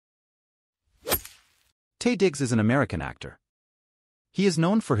Taye Diggs is an American actor. He is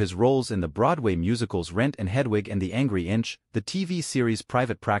known for his roles in the Broadway musicals Rent and Hedwig and The Angry Inch, the TV series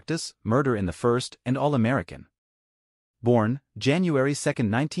Private Practice, Murder in the First, and All-American. Born January 2,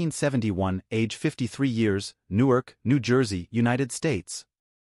 1971, age 53 years, Newark, New Jersey, United States.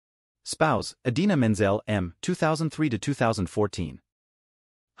 Spouse, Idina Menzel, M. 2003 to 2014.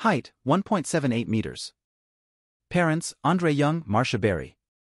 Height, 1.78 meters. Parents, Andre Young, Marcia Berry.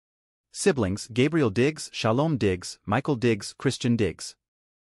 Siblings, Gabriel Diggs, Shalom Diggs, Michael Diggs, Christian Diggs.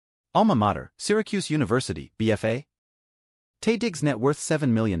 Alma mater, Syracuse University, BFA. Taye Diggs' net worth $7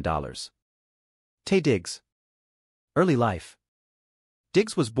 million. Taye Diggs. Early life.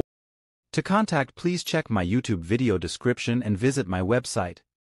 Diggs was born. To contact, please check my YouTube video description and visit my website.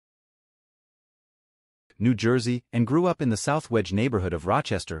 New Jersey, and grew up in the South Wedge neighborhood of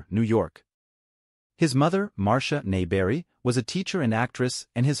Rochester, New York. His mother, Marcia (née Berry), was a teacher and actress,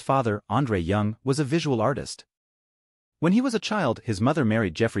 and his father, Andre Young, was a visual artist. When he was a child, his mother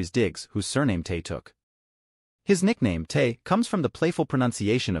married Jeffries Diggs, whose surname Taye took. His nickname, Taye, comes from the playful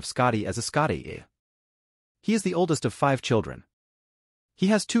pronunciation of Scotty as a Scotty. He is the oldest of 5 children. He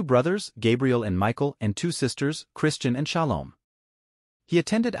has 2 brothers, Gabriel and Michael, and 2 sisters, Christian and Shalom. He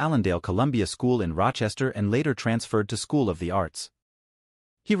attended Allendale Columbia School in Rochester and later transferred to School of the Arts.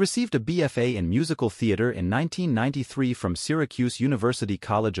 He received a BFA in musical theater in 1993 from Syracuse University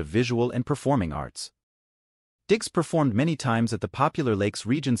College of Visual and Performing Arts. Diggs performed many times at the popular Lakes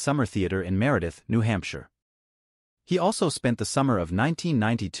Region Summer Theater in Meredith, New Hampshire. He also spent the summer of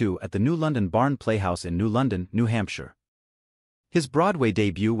 1992 at the New London Barn Playhouse in New London, New Hampshire. His Broadway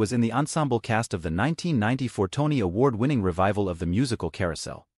debut was in the ensemble cast of the 1994 Tony Award-winning revival of the musical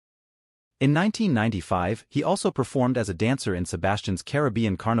Carousel. In 1995, he also performed as a dancer in Sebastian's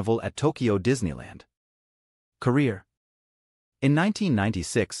Caribbean Carnival at Tokyo Disneyland. Career. In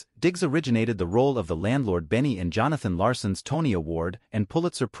 1996, Diggs originated the role of the landlord Benny in Jonathan Larson's Tony Award and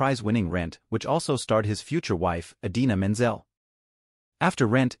Pulitzer Prize-winning Rent, which also starred his future wife, Idina Menzel. After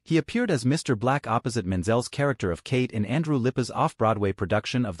Rent, he appeared as Mr. Black opposite Menzel's character of Kate in Andrew Lippa's off-Broadway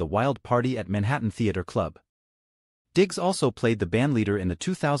production of The Wild Party at Manhattan Theatre Club. Diggs also played the bandleader in the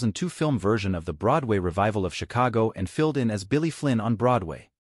 2002 film version of the Broadway revival of Chicago and filled in as Billy Flynn on Broadway.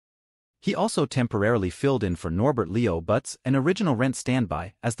 He also temporarily filled in for Norbert Leo Butz, an original Rent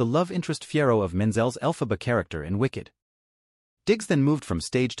standby, as the love interest Fiero of Menzel's Elphaba character in Wicked. Diggs then moved from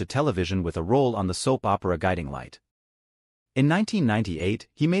stage to television with a role on the soap opera Guiding Light. In 1998,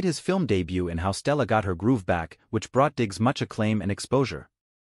 he made his film debut in How Stella Got Her Groove Back, which brought Diggs much acclaim and exposure.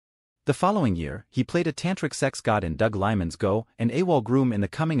 The following year, he played a tantric sex god in Doug Liman's Go, and AWOL groom in the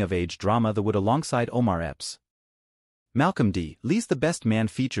coming-of-age drama The Wood alongside Omar Epps. Malcolm D. Lee's The Best Man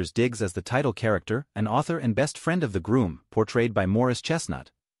features Diggs as the title character, an author and best friend of the groom, portrayed by Morris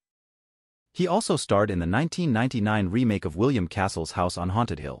Chestnut. He also starred in the 1999 remake of William Castle's House on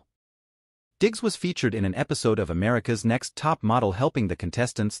Haunted Hill. Diggs was featured in an episode of America's Next Top Model helping the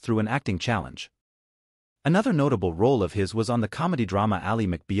contestants through an acting challenge. Another notable role of his was on the comedy drama Ally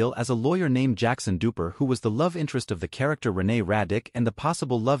McBeal as a lawyer named Jackson Duper, who was the love interest of the character Renee Radick and the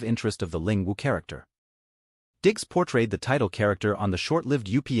possible love interest of the Ling Wu character. Diggs portrayed the title character on the short-lived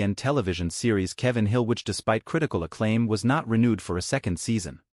UPN television series Kevin Hill, which despite critical acclaim was not renewed for a second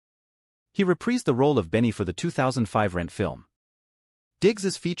season. He reprised the role of Benny for the 2005 Rent film. Diggs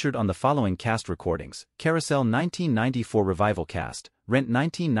is featured on the following cast recordings: Carousel 1994 Revival Cast, Rent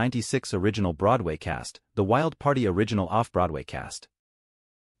 1996 Original Broadway Cast, The Wild Party Original Off-Broadway Cast.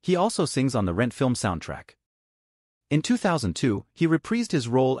 He also sings on the Rent film soundtrack. In 2002, he reprised his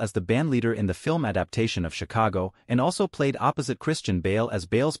role as the bandleader in the film adaptation of Chicago and also played opposite Christian Bale as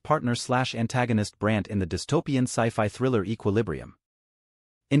Bale's partner/antagonist Brandt in the dystopian sci-fi thriller Equilibrium.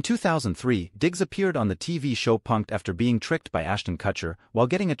 In 2003, Diggs appeared on the TV show Punk'd after being tricked by Ashton Kutcher while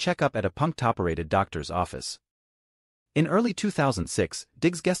getting a checkup at a Punk'd-operated doctor's office. In early 2006,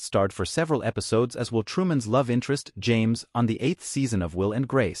 Diggs guest-starred for several episodes as Will Truman's love interest, James, on the 8th season of Will and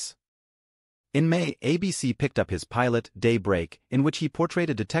Grace. In May, ABC picked up his pilot, Daybreak, in which he portrayed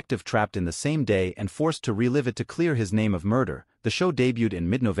a detective trapped in the same day and forced to relive it to clear his name of murder. The show debuted in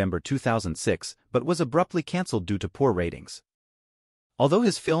mid-November 2006, but was abruptly cancelled due to poor ratings. Although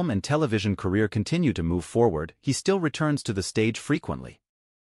his film and television career continued to move forward, he still returns to the stage frequently.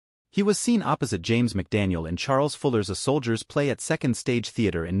 He was seen opposite James McDaniel in Charles Fuller's A Soldier's Play at Second Stage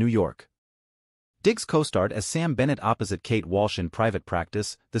Theatre in New York. Diggs co-starred as Sam Bennett opposite Kate Walsh in Private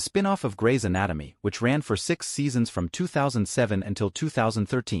Practice, the spin-off of Grey's Anatomy, which ran for 6 seasons from 2007 until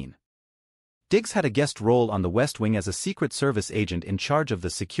 2013. Diggs had a guest role on The West Wing as a Secret Service agent in charge of the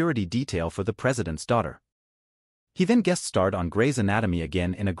security detail for the president's daughter. He then guest starred on Grey's Anatomy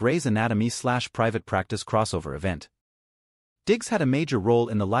again in a Grey's Anatomy/Private Practice crossover event. Diggs had a major role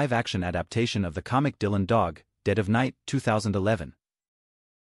in the live-action adaptation of the comic Dylan Dog, Dead of Night, 2011.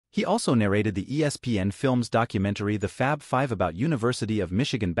 He also narrated the ESPN Films documentary The Fab Five about University of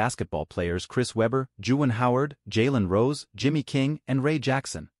Michigan basketball players Chris Webber, Juwan Howard, Jalen Rose, Jimmy King, and Ray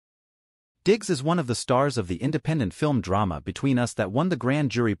Jackson. Diggs is one of the stars of the independent film drama Between Us that won the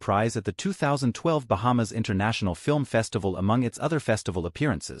Grand Jury Prize at the 2012 Bahamas International Film Festival among its other festival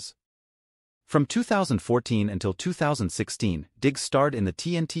appearances. From 2014 until 2016, Diggs starred in the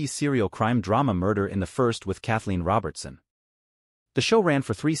TNT serial crime drama Murder in the First with Kathleen Robertson. The show ran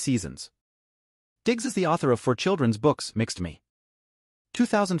for 3 seasons. Diggs is the author of 4 children's books, Mixed Me.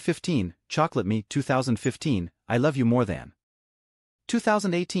 2015, Chocolate Me, 2015, I Love You More Than.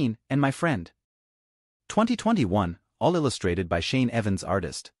 2018, and My Friend. 2021, all illustrated by Shane Evans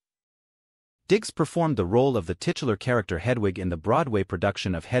artist. Diggs performed the role of the titular character Hedwig in the Broadway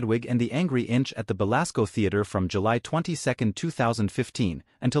production of Hedwig and the Angry Inch at the Belasco Theater from July 22, 2015,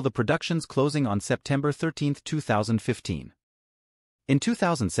 until the production's closing on September 13, 2015. In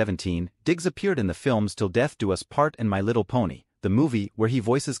 2017, Diggs appeared in the films Till Death Do Us Part and My Little Pony, the movie where he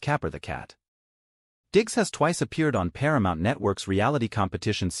voices Capper the cat. Diggs has twice appeared on Paramount Network's reality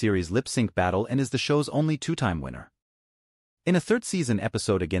competition series Lip Sync Battle and is the show's only 2-time winner. In a third-season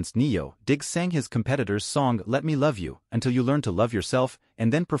episode against Neo, Diggs sang his competitor's song Let Me Love You, Until You Learn to Love Yourself,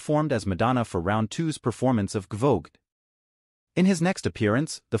 and then performed as Madonna for Round 2's performance of Gvogged. In his next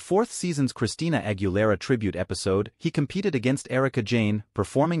appearance, the 4th season's Christina Aguilera tribute episode, he competed against Erika Jane,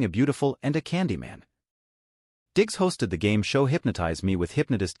 performing A Beautiful and a Candyman. Diggs hosted the game show Hypnotize Me with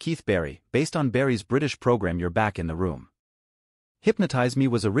hypnotist Keith Barry, based on Barry's British program You're Back in the Room. Hypnotize Me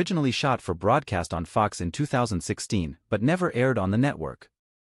was originally shot for broadcast on Fox in 2016, but never aired on the network.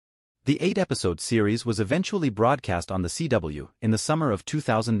 The 8-episode series was eventually broadcast on the CW in the summer of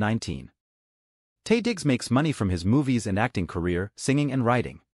 2019. Taye Diggs makes money from his movies and acting career, singing and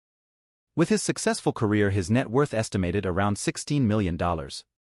writing. With his successful career, his net worth estimated around $16 million.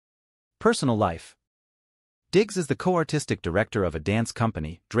 Personal life. Diggs is the co-artistic director of a dance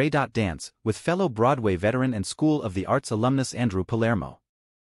company, Dre Dance, with fellow Broadway veteran and School of the Arts alumnus Andrew Palermo.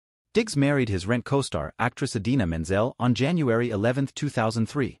 Diggs married his Rent co-star, actress Idina Menzel, on January 11,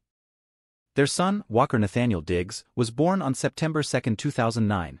 2003. Their son, Walker Nathaniel Diggs, was born on September 2,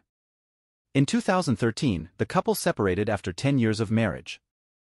 2009. In 2013, the couple separated after 10 years of marriage.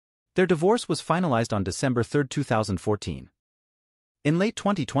 Their divorce was finalized on December 3, 2014. In late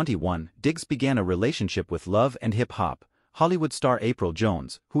 2021, Diggs began a relationship with love and hip-hop Hollywood star April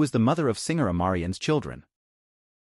Jones, who is the mother of singer Amarian's children.